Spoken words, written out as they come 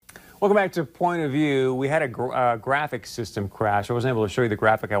Welcome back to Point of View. We had a graphic system crash. I wasn't able to show you the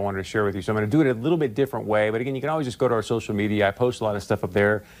graphic I wanted to share with you, so I'm going to do it a little bit different way. But again, you can always just go to our social media. I post a lot of stuff up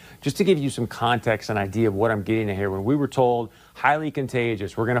there just to give you some context and idea of what I'm getting at here. When we were told highly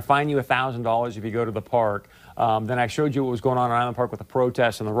contagious, we're going to fine you $1,000 if you go to the park. Then I showed you what was going on in Island Park with the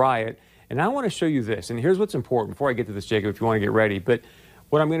protests and the riot. And I want to show you this. And here's what's important before I get to this, Jacob, if you want to get ready. But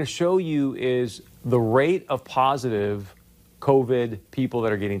what I'm going to show you is the rate of positive COVID people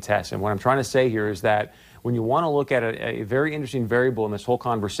that are getting tested. And what I'm trying to say here is that when you want to look at a very interesting variable in this whole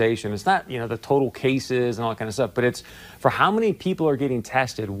conversation, it's not, the total cases and all that kind of stuff, but it's for how many people are getting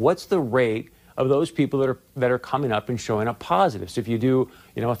tested, what's the rate of those people that are coming up and showing up positive. So if you do,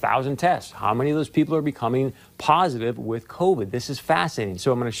 1,000 tests, how many of those people are becoming positive with COVID? This is fascinating.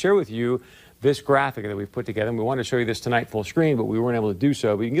 So I'm going to share with you this graphic that we've put together. And we wanted to show you this tonight full screen, but we weren't able to do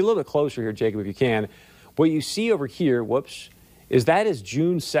so. But you can get a little bit closer here, Jacob, if you can. What you see over here, that is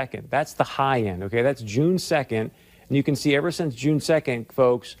June 2nd. That's the high end, okay? That's June 2nd. And you can see ever since June 2nd,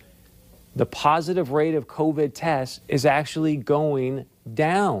 folks, the positive rate of COVID tests is actually going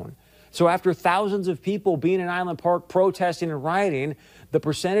down. So after thousands of people being in Island Park protesting and rioting, the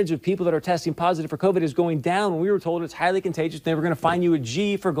percentage of people that are testing positive for COVID is going down. When we were told it's highly contagious, they were going to fine you a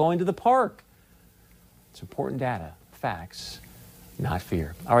G for going to the park. It's important data, facts, not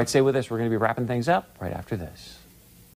fear. All right, stay with us. We're going to be wrapping things up right after this.